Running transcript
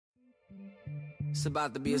It's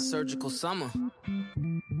about to be a surgical summer.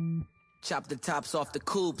 Chop the tops off the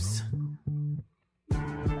coupes.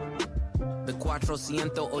 The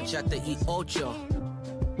 488.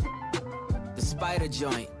 The spider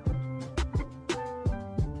joint.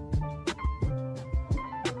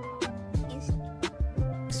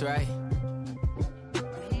 That's right.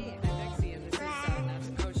 Hey, I'm Lexi, and this is Not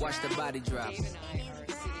to Kosher. Watch the body drop. Dave and I are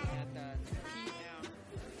sitting at the PM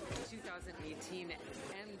 2018 and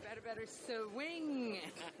Better Swing.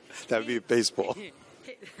 That would be baseball.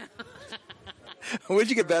 Where'd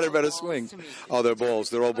you get better swing? Oh, they're balls.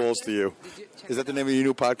 They're all balls to you. Is that the name of your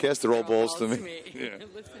new podcast? They're all balls to me. Yeah.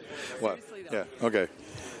 Listen, What? seriously though, Yeah. Okay.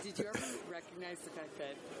 did you ever recognize the fact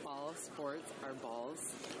that all sports are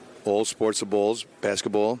balls? All sports are balls.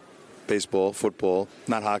 Basketball, baseball, football.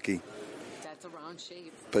 Not hockey. That's a round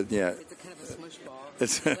shape. But yeah. It's a kind of a smush ball.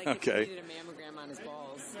 It's- like okay. If you did a mammogram on his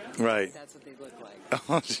balls, Right. that's what they look like.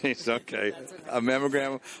 Oh, jeez. Okay. A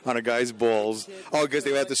mammogram on a guy's balls. Oh, because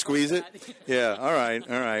they have to squeeze it? Yeah. All right.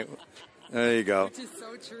 There you go. Which is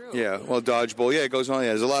so true. Yeah. Well, dodgeball. Yeah, it goes on. Yeah,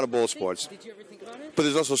 there's a lot of ball sports. Did you ever think about it? But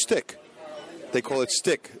there's also stick. They call it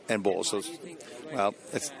stick and ball. So, Why do you think, like, well,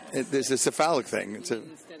 it's a phallic thing. It's a,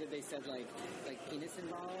 instead of they said like penis and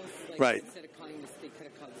balls, like Right. instead of calling this, they could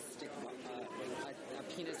have called the stick a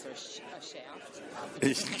penis or a shaft.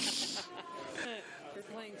 We're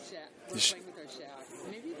playing shaft. We're playing with our shaft.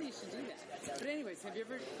 Maybe they should do that. But anyways, have you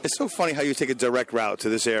ever? It's so funny how you take a direct route to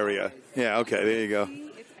this area. Yeah. Okay. There you go.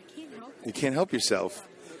 See, I can't help it. You can't help yourself.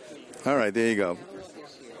 All right. There you go. Real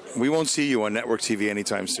issue. We won't see you on network TV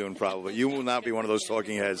anytime soon, probably. You will not be one of those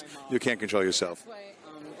talking heads. You can't control yourself.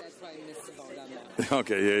 That's why I missed the boat on that.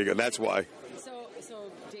 Okay, there you go. That's why. So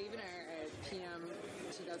Dave and I are at PM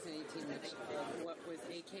 2018, which what was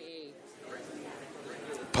AKA.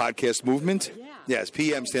 Podcast movement? Yeah. Yes,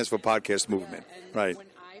 PM stands for podcast movement. Yeah, and Right. when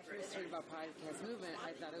I first heard about podcast movement,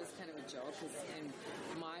 I thought it was kind of a joke because in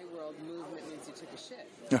my world, movement means you took a shit.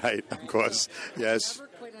 Right, of course. Yes. I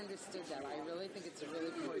never quite understood that. I really think it's a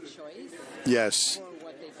really poor choice Yes. for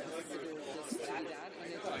what they consider this to be that.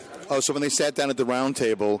 And it's Oh, so when they sat down at the round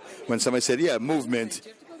table, when somebody said, yeah, movement, do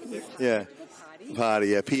you have to go to the yeah, potty? potty,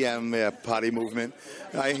 yeah, PM, yeah, potty movement.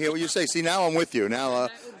 I hear what you say. See, now I'm with you. Now,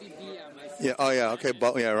 That would be BM. I see. yeah, oh, yeah, okay,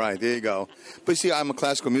 but, yeah, right, there you go. But see, I'm a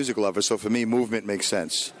classical music lover, so for me, movement makes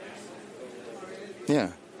sense.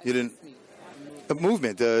 Yeah, you didn't,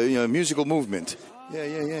 movement, musical movement. Yeah.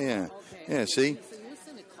 Okay. Yeah, see? So you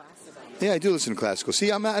listen to classical. Yeah, I do listen to classical. See,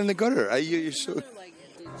 I'm not in the gutter. You're so, Like,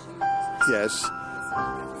 did you yes,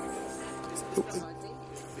 listen to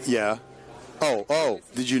yeah. Oh,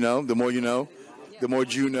 did you know? The more you know, the more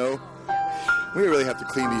you know. We really have to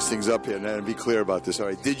clean these things up here and be clear about this. All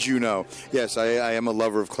right, did you know? Yes, I am a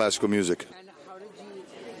lover of classical music. And how did you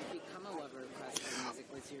become a lover of classical music?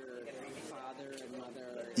 Was your father and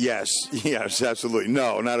mother? Yes, absolutely.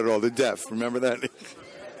 No, not at all. They're deaf. Remember that?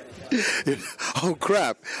 Oh,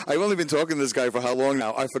 crap. I've only been talking to this guy for how long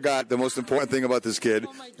now? I forgot the most important thing about this kid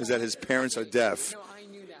is that his parents are deaf. No, I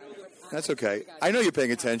knew that. But That's okay. I know you're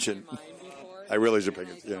paying attention. I realize you're paying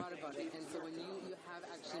attention. I Yeah. thought about it, and so when you have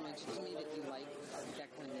actually mentioned to me that you like that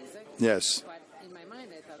kind of music. Yes. But in my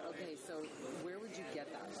mind, I thought, okay, so where would you get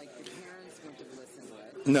that? Like your parents wouldn't have listened to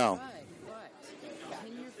it. No. But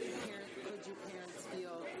could your parents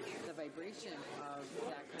feel the vibration of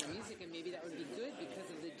that kind of music, and maybe that would be good because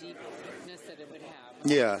of the deepness that it would have.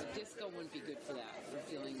 Yeah. Disco wouldn't be good for that, for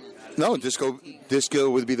feeling that. No, disco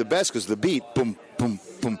would be the best because the beat, boom, boom,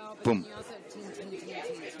 boom, Well, but boom. you also have teen, where,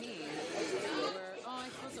 I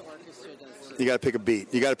suppose the orchestra does too. You got to pick a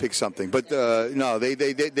beat. You got to pick something. But no,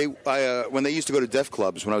 when they used to go to deaf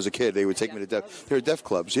clubs when I was a kid, they would take me to deaf. There were deaf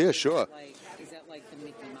clubs. Yeah, sure. Like, is that like the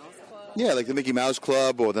Mickey Mouse Club? Yeah, like the Mickey Mouse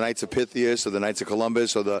Club or the Knights of Pythias or the Knights of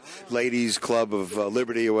Columbus or the Ladies Club of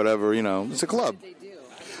Liberty or whatever. You know, it's a club. They do.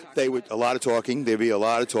 They would a lot of talking. There'd be a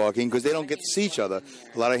lot of talking because they don't get to see each other.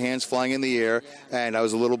 A lot of hands flying in the air. And I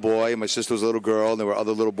was a little boy, and my sister was a little girl, and there were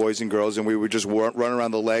other little boys and girls, and we would just run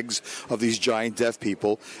around the legs of these giant deaf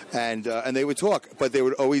people, and they would talk. But there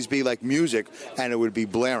would always be like music, and it would be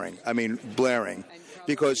blaring. I mean, blaring.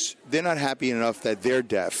 Because they're not happy enough that they're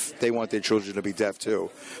deaf. They want their children to be deaf too.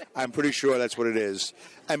 I'm pretty sure that's what it is.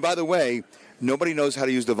 And by the way, nobody knows how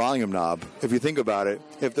to use the volume knob. If you think about it,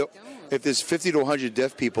 if there's 50 to 100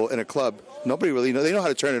 deaf people in a club, nobody really knows. They know how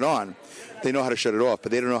to turn it on. They know how to shut it off,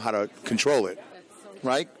 but they don't know how to control it.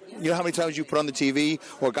 Right? You know how many times you put on the TV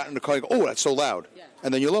or got in the car and go, oh, that's so loud.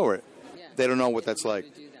 And then you lower it. They don't know what that's like.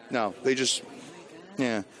 No, they just...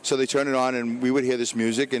 Yeah, so they turn it on, and we would hear this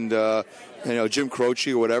music, and Jim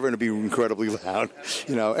Croce or whatever, and it'd be incredibly loud.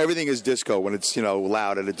 Everything is disco when it's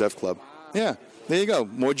loud at a deaf club. Yeah, there you go.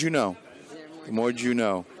 More'd you know? The more you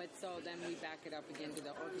know. But so then we back it up again to the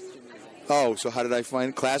orchestra music. Oh, so how did I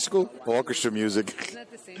find classical? Orchestra music. Isn't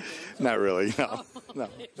that the same thing? Not really, no. No,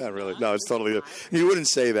 not really. No, it's totally... You wouldn't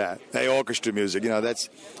say that. Hey, orchestra music, that's...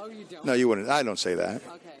 Oh, you don't? No, you wouldn't. I don't say that.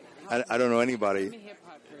 Okay. I don't know I'm a anybody.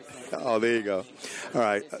 hip-hop person. Oh, there you go. All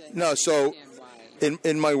right. No, so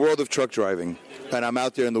in my world of truck driving, and I'm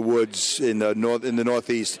out there in the woods in the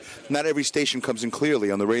Northeast, not every station comes in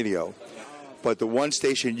clearly on the radio. But the one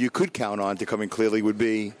station you could count on to come in clearly would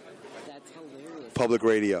be That's hilarious. public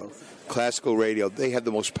radio. Classical radio, they have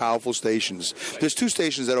the most powerful stations. There's two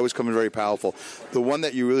stations that always come in very powerful. The one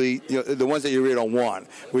that you really, the ones that you really don't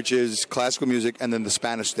want, which is classical music, and then the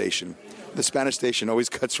Spanish station. The Spanish station always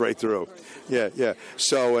cuts right through. Yeah.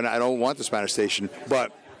 So, and I don't want the Spanish station,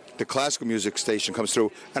 but the classical music station comes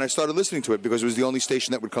through, and I started listening to it because it was the only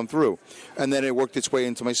station that would come through. And then it worked its way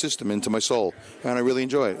into my system, into my soul, and I really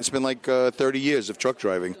enjoy it. It's been like 30 years of truck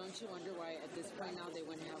driving. Don't you wonder why at this point now they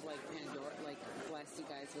wouldn't have like Pandora, like blast you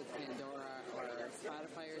guys with Pandora or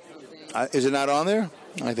Spotify or something? Is it not on there?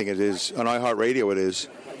 I think it is. On iHeartRadio it is.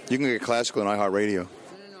 You can get classical on iHeartRadio.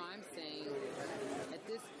 No, I'm saying at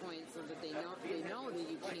this point so that they know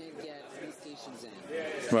that you can't get three stations in.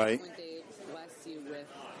 Right. When they bless you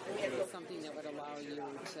with something that would allow you to,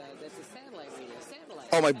 that's a satellite radio,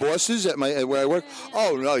 Oh, my bosses at where I work?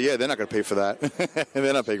 Oh, no, yeah, they're not going to pay for that.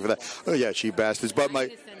 They're not paying for that. Oh, yeah, cheap bastards. But I'm going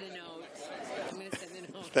to send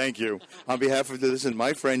a note. Thank you. On behalf of this and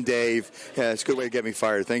my friend Dave, yeah, it's a good way to get me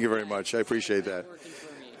fired. Thank you very much. I appreciate that.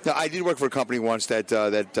 Now, I did work for a company once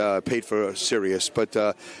that paid for Sirius, but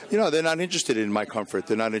they're not interested in my comfort.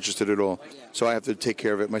 They're not interested at all. So I have to take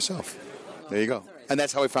care of it myself. There you go. And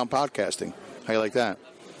that's how I found podcasting. How you like that?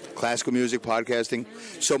 Classical music, podcasting.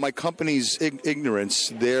 So my company's ignorance,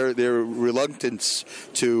 their reluctance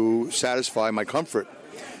to satisfy my comfort,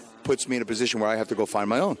 puts me in a position where I have to go find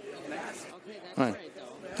my own. Okay, that's Right. all right,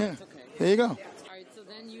 though. Yeah. That's okay. There you go. All right, so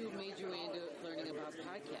then you made your way into learning about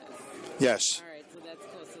podcasts. Yes. All right, so that's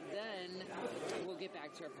cool. So then we'll get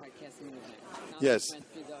back to our podcast movement. Now Yes. that we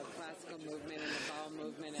went through the classical movement and the bowel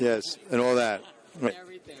movement. And Yes, and all that. Right.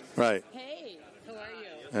 everything. Right. Hey, how are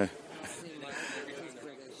you? Eh. His name Mark. He's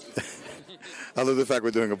British. I love the fact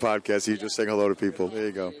we're doing a podcast. You just saying hello to people. There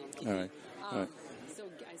you go. All right. All right. So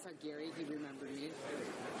I saw Gary. He remembered me.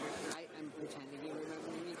 I'm pretending he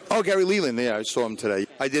remembered me. Oh, Gary Leland. Yeah, I saw him today.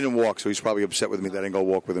 I didn't walk, so he's probably upset with me that I didn't go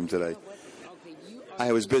walk with him today. Okay, you are.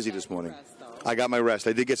 I was busy this morning. I got my rest.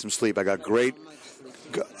 I did get some sleep. I got great.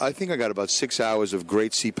 I think I got about 6 hours of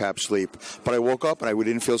great CPAP sleep. But I woke up and I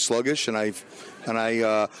didn't feel sluggish, and I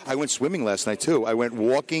went swimming last night too. I went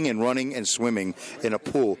walking and running and swimming in a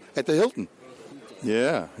pool at the Hilton.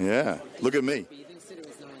 Yeah. Look at me. Bathing suit or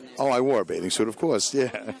was no one there? Oh, I wore a bathing suit, of course.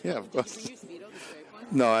 Yeah, of course. Were you Speedo, the straight one?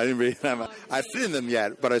 No, I didn't really. I fit in them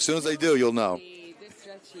yet, but as soon as I do, you'll know. Hey, they're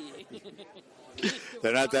stretchy.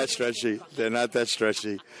 They're not that stretchy. They're not that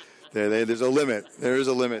stretchy. There's a limit. There is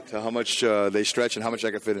a limit to how much they stretch and how much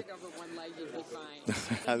I can fit in. Over one leg, you'd be fine.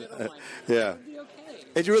 The middle one, Yeah. you'd be okay.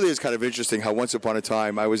 It really is kind of interesting how once upon a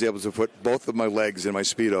time I was able to put both of my legs in my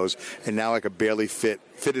Speedos, and now I could barely fit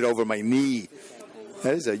it over my knee.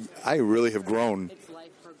 I really have grown. It's life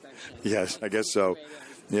perfection. Yes, I guess so.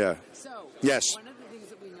 Yeah. So, Yes. one of the things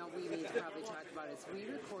that we know we need to probably talk about is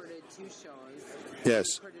we recorded 2 shows.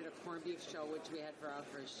 Yes. We recorded a corned beef show, which we had for our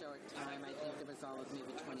first show at time. I think there was all of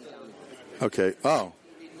maybe 20 downloads. Okay. Oh,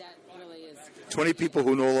 That really is 20 people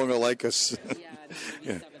who no longer like us. Yeah,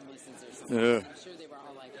 maybe 7 listens or something. Yeah. I'm sure they were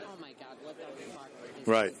all like, oh my God, what the fuck? is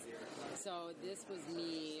Right. this? So this was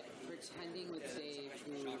me pretending with Dave,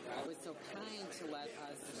 who was so kind to let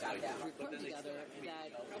us record together that...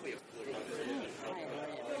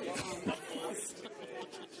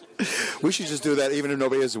 We should just do that even if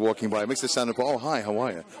nobody is walking by. It makes it sound like, oh, hi, how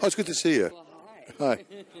are you? Oh, it's good to see you. Well, hi. Hi.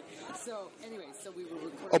 So anyway, so we were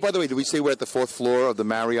recording... Oh, by the way, did we say we're at the 4th floor of the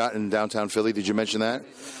Marriott in downtown Philly? Did you mention that?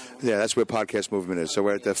 Yeah, that's where Podcast Movement is. So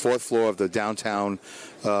we're at the 4th floor of the downtown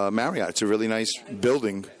Marriott. It's a really nice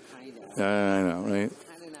building. I know, right?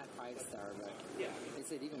 Kind of not 5-star, but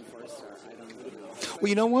is it even 4-star? I don't even know. Well,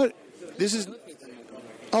 you know what? This is...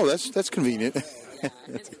 Oh, that's convenient. Yeah,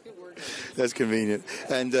 it's a good word. That's convenient.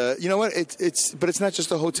 And you know what? But it's not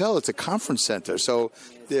just a hotel. It's a conference center. So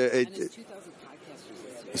And it's 2,000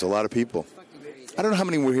 podcasters. there's a lot of people. Fucking crazy. I don't know how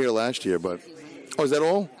many were here last year, but... Oh, is that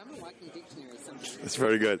all? I'm a walking dictionary sometimes. That's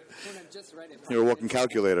very good. When I've just read it. You're a walking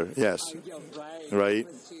calculator. Yes. Right.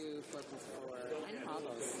 2 + 4 + 4. I know all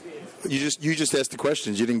those. You just asked the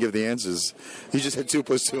questions. You didn't give the answers. You just had 2 +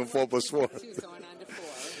 2 and 4 + 4. 2 going on to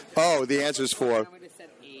 4. Oh, the answer is 4. I would have said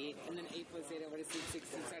 8, and then 8 + 8, I would have said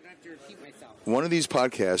 16, so I don't have to repeat myself. one of these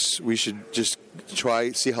podcasts, we should just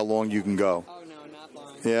see how long you can go. Oh, no, not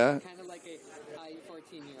long. Yeah? Kind of like a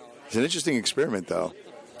 14-year-old. It's an interesting experiment, though.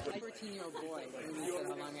 A 14-year-old boy, when you said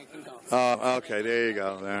how long I can go. Oh, okay, there you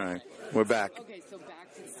go. All right. We're back. Okay, so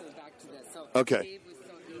back to this. So Okay. Dave was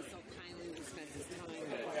so kindly spent his time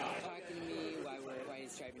talking to me while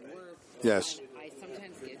he's driving to work. Yes. And I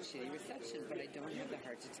sometimes get shitty reception, but I don't have the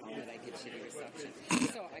heart to tell him that I get shitty reception.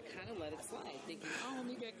 So I kind of let it slide, thinking, oh,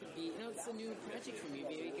 maybe I could be, it's a new project for me.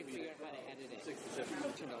 Maybe I could figure out how to edit it.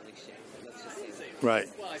 It turned out like shit. Let's just say that. Right.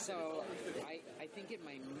 So I think in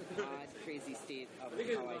my odd, crazy state of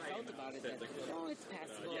how I felt about it, that, it's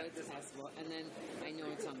passable, and then I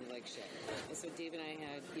know it sounded like shit. And so Dave and I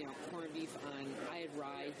had, corned beef on, I had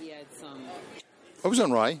rye, he had some... I was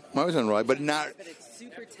on rye. But not... But it's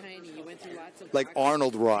super tiny. You went through lots of... Like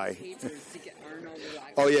Arnold rye. papers to get Arnold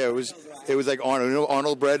rye. Oh, yeah, it was like Arnold. You know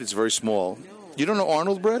Arnold bread? It's very small. No. You don't know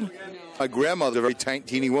Arnold bread? No. My grandmother, a very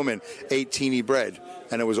teeny woman, ate teeny bread,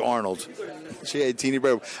 and it was Arnold. She ate teeny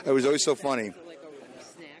bread. It was always so funny. Is it like a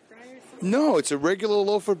snack rye or something? No, it's a regular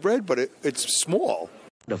loaf of bread, but it's small.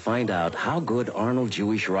 To find out how good Arnold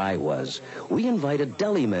Jewish rye was, we invited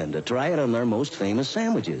deli men to try it on their most famous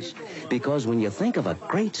sandwiches. Because when you think of a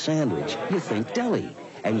great sandwich, you think deli.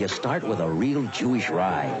 And you start with a real Jewish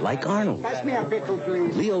rye, like Arnold. Pass me a pickle,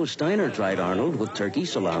 please. Leo Steiner tried Arnold with turkey,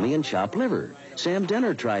 salami, and chopped liver. Sam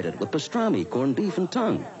Denner tried it with pastrami, corned beef, and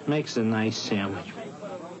tongue. Makes a nice sandwich.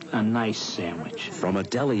 A nice sandwich. From a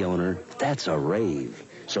deli owner, that's a rave.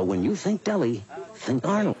 So when you think deli, think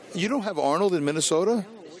Arnold. You don't have Arnold in Minnesota? No,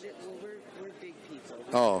 we're big people.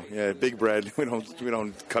 Oh, yeah, big bread. We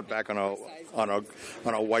don't cut back on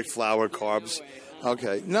our white flour carbs.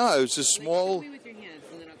 Okay. No, it was just small. Tell me with your hands,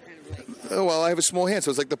 and then I'll kind of like... Oh, well, I have a small hand,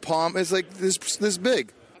 so it's like the palm. It's like this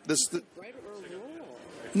big. Bread or a roll?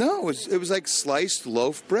 No, it was like sliced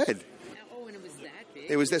loaf bread. Oh, and it was that big?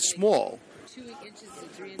 It was that like small. 2 inches to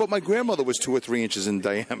 3 inches? But my grandmother was 2 or 3 inches in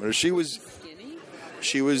diameter. She was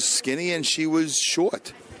skinny and she was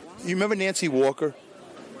short. You remember Nancy Walker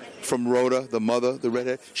from Rhoda, the mother, the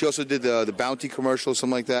redhead? She also did the Bounty commercial,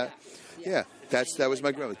 something like that. Yeah. That was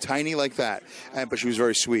my grandmother, tiny like that, but she was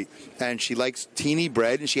very sweet. And she liked teeny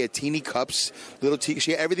bread, and she had teeny cups,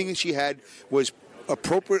 she had everything that she had was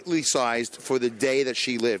appropriately sized for the day that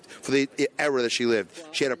she lived, for the era that she lived.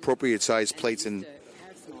 She had appropriate sized plates and.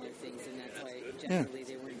 Have smaller things, and that's why generally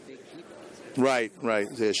they weren't big people. Right.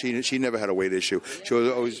 Yeah, she never had a weight issue. She was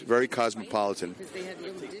always very cosmopolitan. Because they had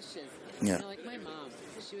little dishes. Yeah. Like my mom,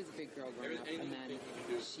 she was a big girl growing up, and then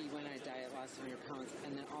she went on a diet, lost 100 pounds,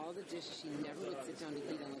 and then all the dishes, she never would sit down to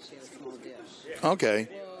eat unless she had a small dish. Okay.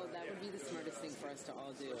 Well, that would be the smartest thing for us to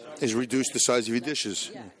all do. Is reduce the size of your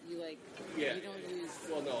dishes. Yeah, you don't use,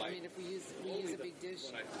 if we use a big dish,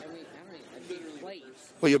 and a big plate.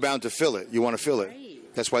 Well, you're bound to fill it. You want to fill it. Right.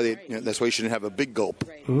 That's why that's why you shouldn't have a big gulp.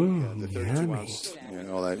 Right. The 32 ounce,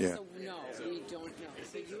 all that. Yeah. So, no, we don't know.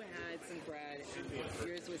 So you had some bread, and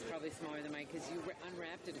yours was probably smaller than mine, because you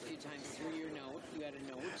unwrapped it a few times through your note. You had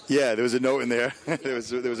a note. Yeah, there was a note in there. there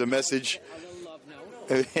was a message. A little love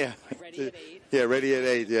note. Yeah. Ready at 8. Yeah, ready at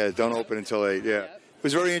 8. Yeah, don't open until 8. Yeah. Yep. It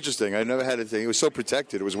was very interesting. I never had a thing. It was so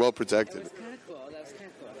protected. It was well That protected. was kind of cool.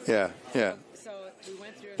 Yeah. So we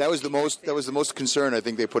went through. That was the most concern I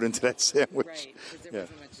think they put into that sandwich. Right, 'cause there Yeah.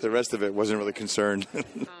 wasn't much The rest of it wasn't really concerned.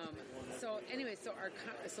 So anyway, so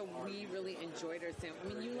we really enjoyed our sandwich.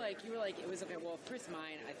 I mean, you were like, it was okay. Well, first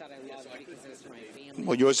mine, I thought I loved it because it was for my family.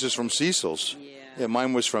 Well, yours is from Cecil's. Yeah.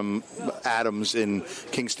 Mine was from Adams in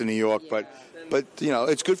Kingston, New York. But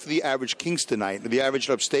it's good for the average Kingstonite. The average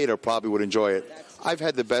upstater probably would enjoy it. I've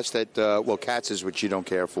had the best at Katz's, which you don't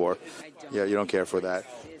care for. Yeah, you don't care for that.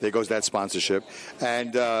 There goes that sponsorship,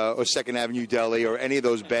 and or Second Avenue Deli, or any of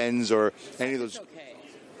those Ben's, or any of those. Okay.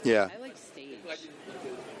 Yeah, I like Stage.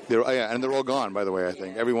 and they're all gone. By the way, I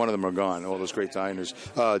think every one of them are gone. All those great diners,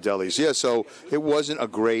 delis. Yeah, so it wasn't a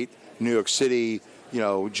great New York City,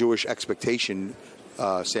 Jewish expectation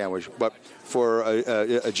sandwich, but for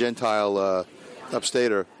a Gentile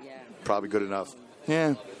upstater, probably good enough.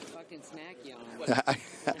 Yeah. Fucking smack you on.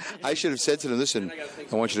 I should have said to them, listen,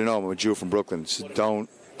 I want you to know I'm a Jew from Brooklyn. So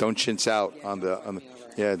don't chintz out on the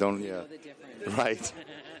don't. Know the difference.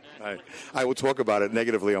 Right. I will talk about it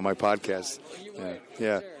negatively on my podcast. You Yeah. would,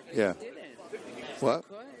 Yeah. sure. I Yeah. just didn't. What?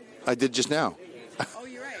 Could. I did just now. Oh,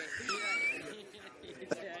 you're right.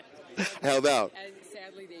 I held out. And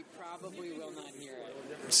sadly, they probably will not hear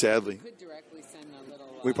it. Sadly. Could directly send a little.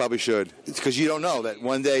 We probably should. It's because you don't know that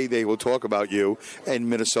one day they will talk about you in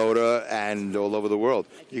Minnesota and all over the world.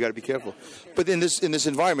 You got to be careful. But in this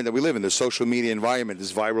environment that we live in, this social media environment,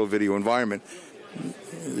 this viral video environment,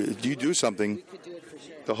 you do something, We could do it for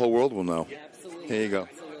sure. the whole world will know. Absolutely. Here you go.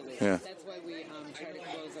 Absolutely. Yeah. That's why we try to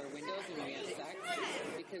close our windows when we have sex,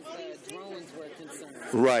 because the drones were concerned.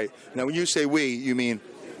 Right. Now, when you say we, you mean...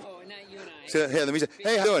 Oh, not you and I. See, here, let me say,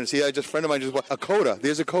 hey, how you doing? See, a friend of mine just bought a Coda.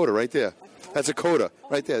 There's a Coda right there. That's a Coda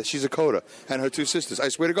right there. She's a Coda. And her two sisters. I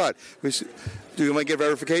swear to God. Do you want to get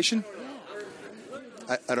verification?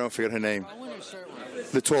 I don't forget her name. I want a short one.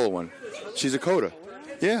 The taller one. She's a Coda.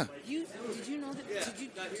 Yeah. Did you know that?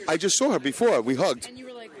 I just saw her before. We hugged. And you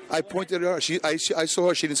were like, I pointed at her. I saw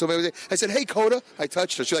her. She didn't see me. I said, hey, Coda. I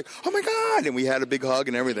touched her. She's like, oh, my God. And we had a big hug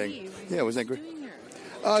and everything. Yeah, wasn't that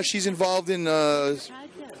great? She's involved in...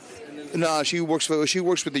 No, she works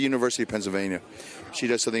with the University of Pennsylvania. She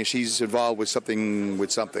does something. She's involved with something.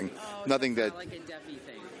 Nothing that. like a Deafy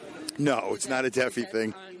thing. No, it's not a Deafy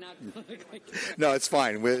thing. No, it's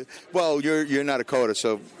fine. Well, you're not a Coda,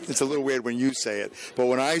 so it's a little weird when you say it. But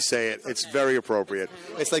when I say it, it's very appropriate.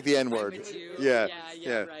 It's like the N-word. Yeah. Right.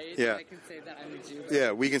 Yeah. I can say that I'm a Jew.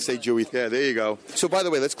 Yeah, we can say Jewy. Yeah, there you go. So, by the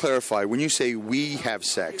way, let's clarify. When you say we have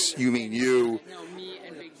sex, you mean you? No, me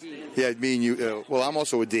and Big D. Yeah, me and you. Well, I'm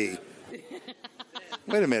also a D.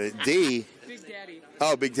 Wait a minute, D. Big Daddy.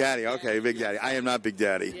 Oh, Big Daddy. Okay, Big Daddy. I am not Big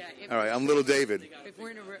Daddy. Yeah, All right, I'm Little David. If we're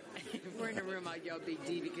in a room, I yell Big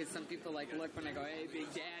D because some people look when I go, hey, Big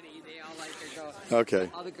Daddy. They all to go. Okay.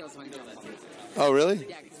 All the girls want to yell that too. Oh, really?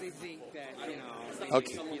 Yeah, because they think that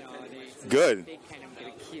Okay. they Good. They kind of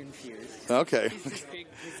get confused. Okay. He's just big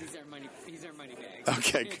because he's our money bag.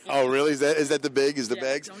 Okay. Oh, really? Is that the big? Is the Yeah,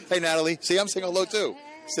 bags? don't- Hey, Natalie. See, I'm saying hello too.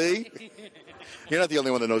 See? You're not the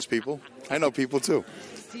only one that knows people. I know people too.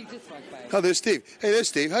 Steve just walked by. Oh, there's Steve. Hey, there's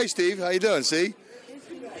Steve. Hi, Steve. How you doing? See?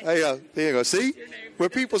 Hey, there you go. See? We're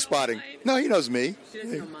people spotting. No, he knows me. She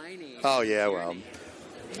doesn't know my name. Oh, yeah. Well,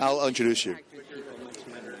 I'll introduce you.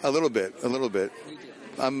 A little bit. You do.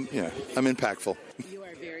 I'm impactful. You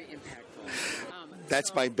are very impactful.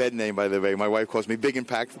 That's my bed name, by the way. My wife calls me Big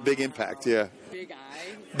Impact. Big Impact. Yeah. Big Eye.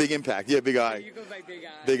 Big Impact. Yeah, Big So Eye. you go by Big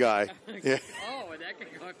Eye. Big Eye. Yeah. Oh, that could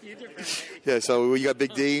go a few different ways. Yeah. So you got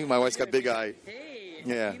Big D. My wife's got Big Eye. Hey.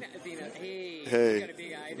 Yeah. Athena, hey. Hey. You got a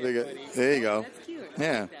big eye Big there, Eye. buddy. There you go. Oh, that's cute. I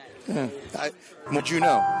Yeah. like that. Yeah. What'd you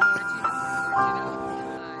know?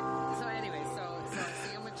 So anyway, so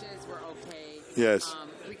sandwiches were okay. Yes.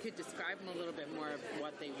 We could describe them a little bit more of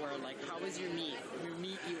what they were. Like, how was your meat? Your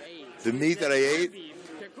meat you ate. The meat that I ate?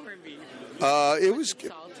 The corned beef. It was.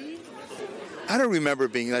 Salty? I don't remember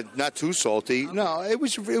it being not too salty. No, it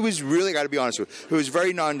was really, got to be honest with you, it was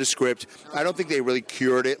very nondescript. I don't think they really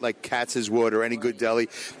cured it like Katz's would or any good deli.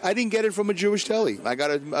 I didn't get it from a Jewish deli. I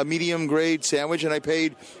got a medium grade sandwich and I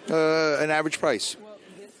paid an average price. Well,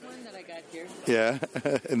 this one that I got here, Yeah,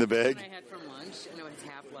 in the bag. I had from lunch, and it was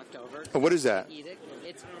half left over. What is that? Eat it.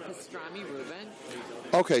 It's pastrami Reuben.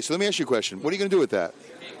 Okay, so let me ask you a question. What are you going to do with that?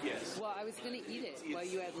 Well, I was going to eat it while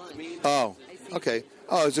you had lunch. Oh, okay.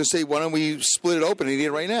 Oh, I was going to say, why don't we split it open and eat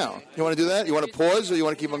it right now? You want to do that? You want to pause or you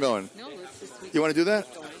want to keep on going? No, let's just. You want to do that?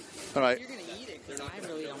 All right. You're going to eat it because I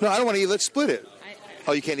really don't. No, I don't want to eat. Let's split it. I,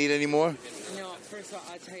 Oh, you can't eat anymore? no, first of all,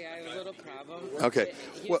 I'll tell you, I have a little problem. Okay.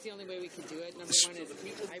 Here's Well- the only way we could do it. Number one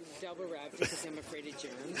is I double wrapped it because I'm afraid of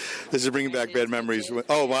germs. This is bringing back bad memories.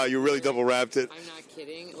 Oh, wow, you really double wrapped it. I'm not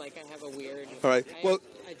kidding. Like, I have a weird. All right, I well-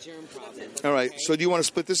 have a germ problem. All right, okay? so do you want to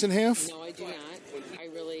split this in half? No, I do not. I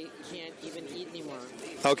really can't even eat anymore.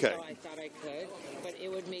 Okay. So I thought I could, but it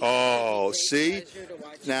would make Oh, it a great see? pleasure to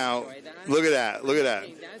watch you Now, enjoy that. look at that. Look at that.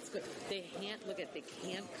 Okay, that's good. They can't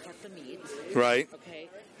cut the meat. Right. Okay.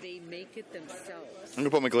 They make it themselves. I'm going to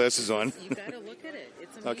put my glasses on. You gotta look at it.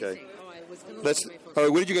 It's amazing. Okay. Oh, I was gonna Let's. look at my phone. All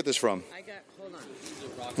right, where did you get this from? I got. Hold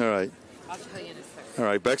on. All right. I'll tell you in a second. All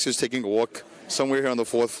right, Bex is taking a walk somewhere here on the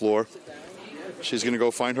 4th floor. She's going to go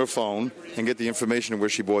find her phone and get the information of where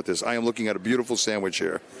she bought this. I am looking at a beautiful sandwich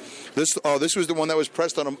here. This was the one that was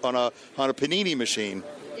pressed on a panini machine.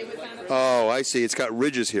 Oh, I see. It's got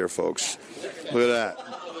ridges here, folks. Look at that.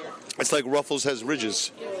 It's like Ruffles has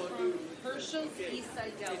ridges. Herschel's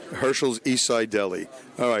Eastside Deli. Herschel's Eastside Deli.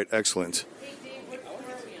 All right, excellent.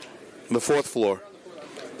 The 4th floor.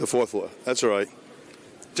 The 4th floor. That's all right.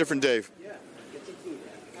 Different Dave.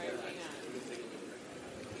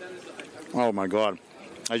 Oh, my God.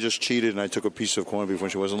 I just cheated and I took a piece of corned beef when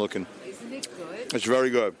she wasn't looking. Isn't it good? It's very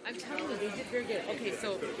good. I'm telling you, they did very good. Okay,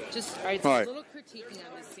 so just all right. All right. A little critiquing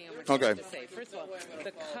on this sandwich. Okay. I have to say. First of all,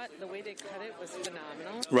 the way they cut it was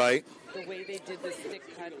phenomenal. Right. The way they did the stick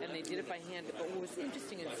cut, and they did it by hand. But what was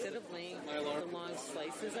interesting, instead of laying the long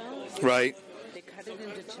slices out, Right. they cut it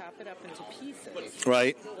into chop it up into pieces.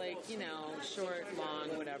 Right. Like, short,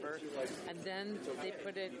 long, whatever. And then they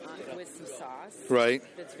put it on with some sauce. Right.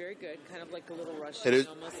 That's very good, kind of like a little Russian, It is.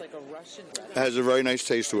 almost like a Russian dressing. It has a very nice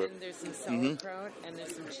taste to it. And there's some sauerkraut and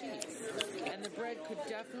there's some cheese. And the bread could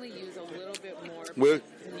definitely use a little bit more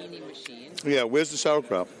panini machine. Yeah, where's the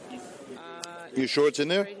sauerkraut? You sure it's in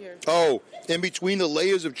there? Right here. Oh, in between the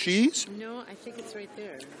layers of cheese? No, I think it's right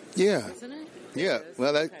there. Yeah. Isn't it? Yeah. It is.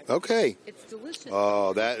 Well, okay. It's delicious.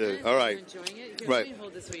 Oh, that is all right. You're enjoying it? Here, Right. Let me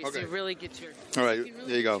hold this for you so you really get your. All right, you can really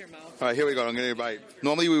there you go. get your mouth. All right, here we go. I'm going to bite.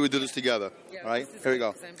 Normally we would do this together. Yeah, All right, this is here we good,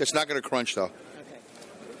 go. 'cause I'm- It's not going to crunch though. Okay.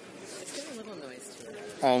 It's got a little noise to it.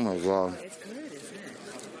 Oh my god. It's good, isn't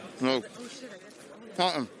it? No. Oh shit! I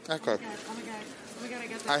got. That's good. Oh my god! Oh my god! I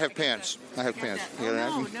got that. I have got pants. that. I have Got pants. that. You got an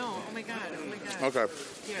Oh napkin? no! Oh my god! Oh my god! Okay.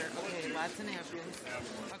 Here. Okay. Lots of napkins.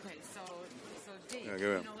 Okay. So Dave, Yeah, give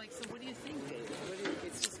it. so what do you think, Dave?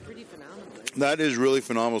 It's just pretty phenomenal. That is really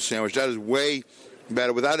phenomenal sandwich. That is way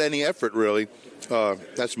better without any effort, really.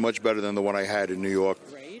 That's much better than the one I had in New York.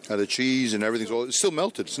 Right. The cheese and everything's all it's still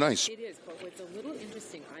melted. It's nice. It is, but what's a little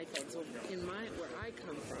interesting, I felt, so where I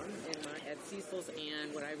come from, at Cecil's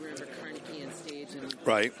and what I remember Carnegie and Stage and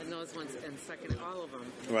Right. and those ones and second all of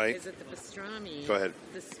them, Right. is that the pastrami. Go ahead.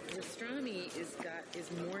 The pastrami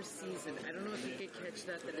is more seasoned. I don't know if you could catch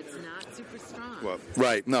that it's not super strong. Well,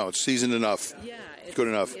 right. No, it's seasoned enough. Yeah, it's Good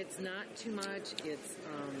enough. It's not too much.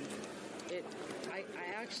 I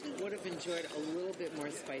actually would have enjoyed a little bit more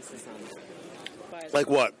spices on it. But Like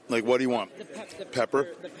what? Like what do you want? the Pepper?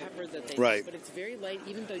 The pepper that they Right. use, but it's very light.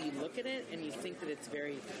 Even though you look at it and you think that it's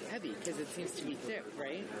very heavy because it seems to be thick,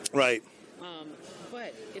 right? Right.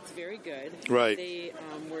 But it's very good. Right. They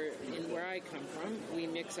where I come from, we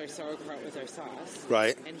mix our sauerkraut with our sauce.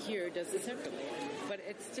 Right. And here does it separately, but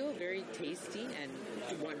it's still very tasty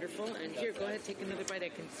and wonderful. And here, go ahead, take another bite. I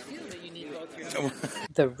can feel that you need both your hands.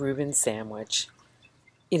 The Reuben sandwich.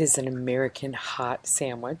 It is an American hot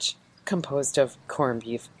sandwich composed of corned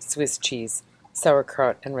beef, Swiss cheese,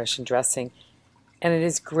 sauerkraut, and Russian dressing, and it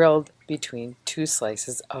is grilled between two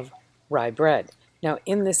slices of rye bread. Now,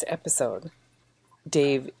 in this episode,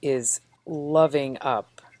 Dave is loving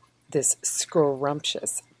up this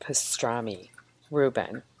scrumptious pastrami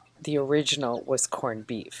Reuben. The original was corned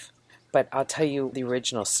beef, but I'll tell you the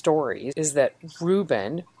original story is that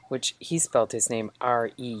Reuben, which he spelled his name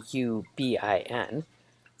Reubin,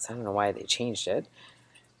 so I don't know why they changed it.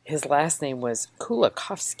 His last name was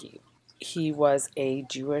Kulikovsky. He was a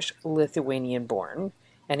Jewish Lithuanian born,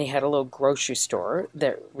 and he had a little grocery store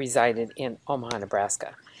that resided in Omaha,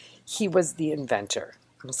 Nebraska. He was the inventor,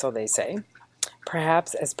 so they say,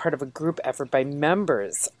 perhaps as part of a group effort by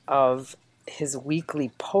members of his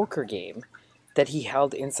weekly poker game that he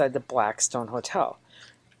held inside the Blackstone Hotel.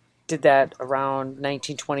 Did that around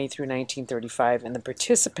 1920 through 1935, and the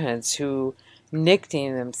participants who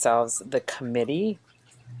nicknamed themselves the Committee,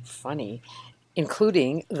 funny,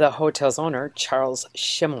 including the hotel's owner, Charles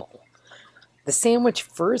Schimmel. The sandwich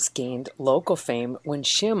first gained local fame when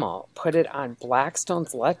Schimmel put it on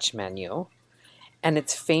Blackstone's lunch menu, and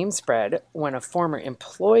its fame spread when a former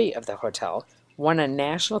employee of the hotel won a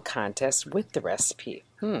national contest with the recipe.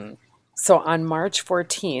 So on March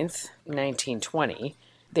 14th, 1920,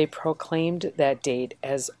 they proclaimed that date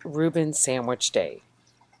as Reuben Sandwich Day.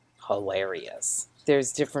 Hilarious.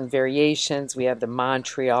 There's different variations. We have the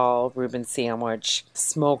Montreal Reuben sandwich,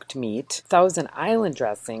 smoked meat. Thousand Island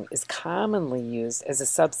dressing is commonly used as a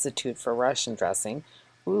substitute for Russian dressing.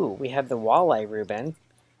 Ooh, we have the walleye Reuben.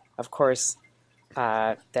 Of course,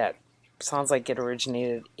 that sounds like it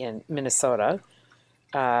originated in Minnesota.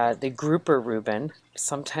 The grouper Reuben,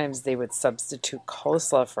 sometimes they would substitute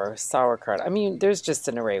coleslaw for sauerkraut. I mean, there's just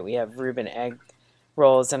an array. We have Reuben egg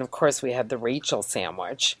rolls, and of course we have the Rachel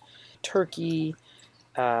sandwich. Turkey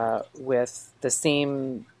with the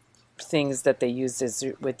same things that they used as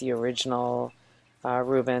with the original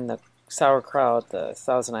Reuben, the sauerkraut, the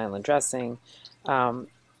Thousand Island dressing.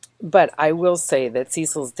 But I will say that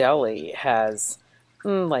Cecil's Deli has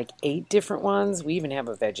like 8 different ones. We even have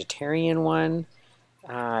a vegetarian one.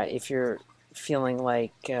 If you're feeling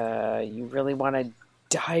like you really want to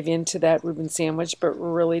dive into that Reuben sandwich, but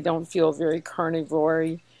really don't feel very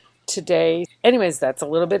carnivore today. Anyways, that's a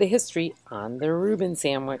little bit of history on the Reuben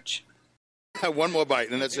sandwich. Have one more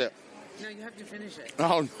bite and that's it. No, you have to finish it.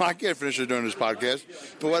 Oh, no, I can't finish it during this podcast.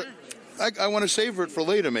 But what? I want to savor it for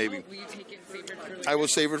later, maybe. Will you take it and save it for later? I will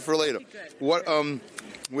save it for later. Good. What?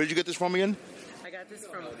 Where did you get this from again? I got this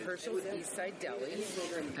from Herschel's East Side Deli.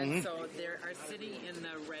 And so they are sitting in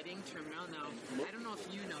the Reading terminal. Now, I don't know if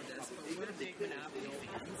you know this, but we're big Monopoly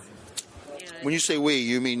fans. And When you say we,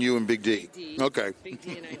 you mean you and Big D. Big D. Okay. Big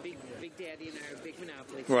D and I, Big Daddy and I are big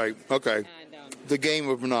Monopoly fans. Right. Okay. And, The game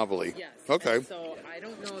of Monopoly. yes. Okay. And so I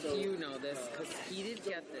don't know if you know this, because he didn't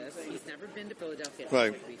get this. He's never been to Philadelphia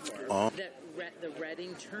Right. before. That the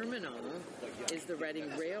Reading terminal is the Reading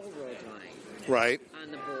Railroad line Right.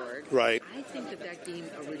 on the board. Right. I think that game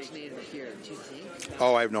originated here. Do you think?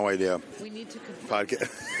 Oh, I have no idea. We need to confirm. Podcast.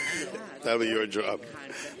 Yeah, That'll be your job.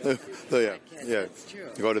 concept. So, yeah. Podcast, Yeah. That's true.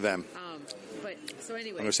 Go to them. But so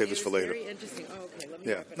anyway, I'm gonna save this it for was later. Very interesting. Oh, okay. Let me.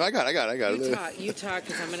 Yeah. open it. No, I got it. You talk,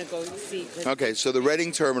 because I'm going to go see. Okay, so the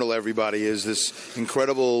Reading Terminal, everybody, is this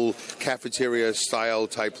incredible cafeteria-style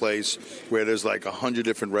type place where there's like 100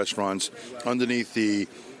 different restaurants underneath the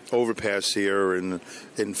overpass here in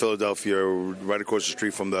Philadelphia, right across the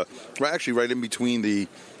street from right in between the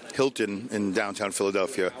Hilton in downtown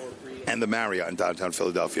Philadelphia and the Marriott in downtown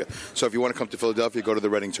Philadelphia. So if you want to come to Philadelphia, go to the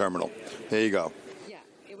Reading Terminal. There you go. Yeah,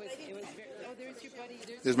 it was very. Oh, there's your buddy.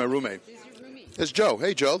 There's my roommate. There's your roomie. There's Joe.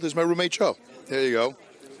 Hey, Joe. There's my roommate, Joe. There you go.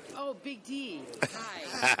 Oh, Big D.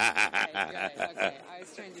 Hi. Okay. I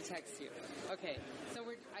was trying to text you. Okay. So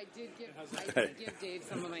I did give Dave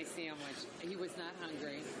some of my sandwich. He was not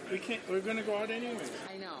hungry. We're gonna go out anyway.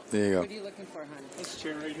 I know. There you go. What are you looking for, hon? This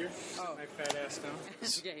chair right here. Oh. My fat ass down.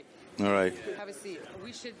 Okay. All right. Have a seat.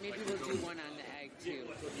 Maybe we'll do one on the egg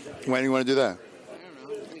too. When do you want to do that? I don't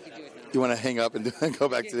know. We could do it now. You want to hang up and go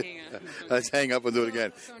back to Hang on. Let's hang up and do it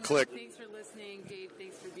again. So, Click. Thanks for listening, Dave.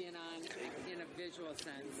 Thanks for being on in a visual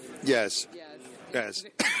sense. Yes. Yes. Yes.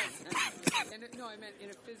 No, I meant in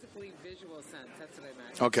a physically visual sense. That's what I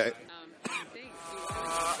meant. Okay. Thanks.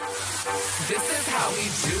 This is how we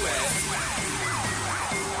do it.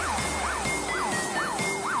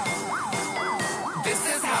 This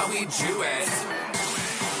is how we do it.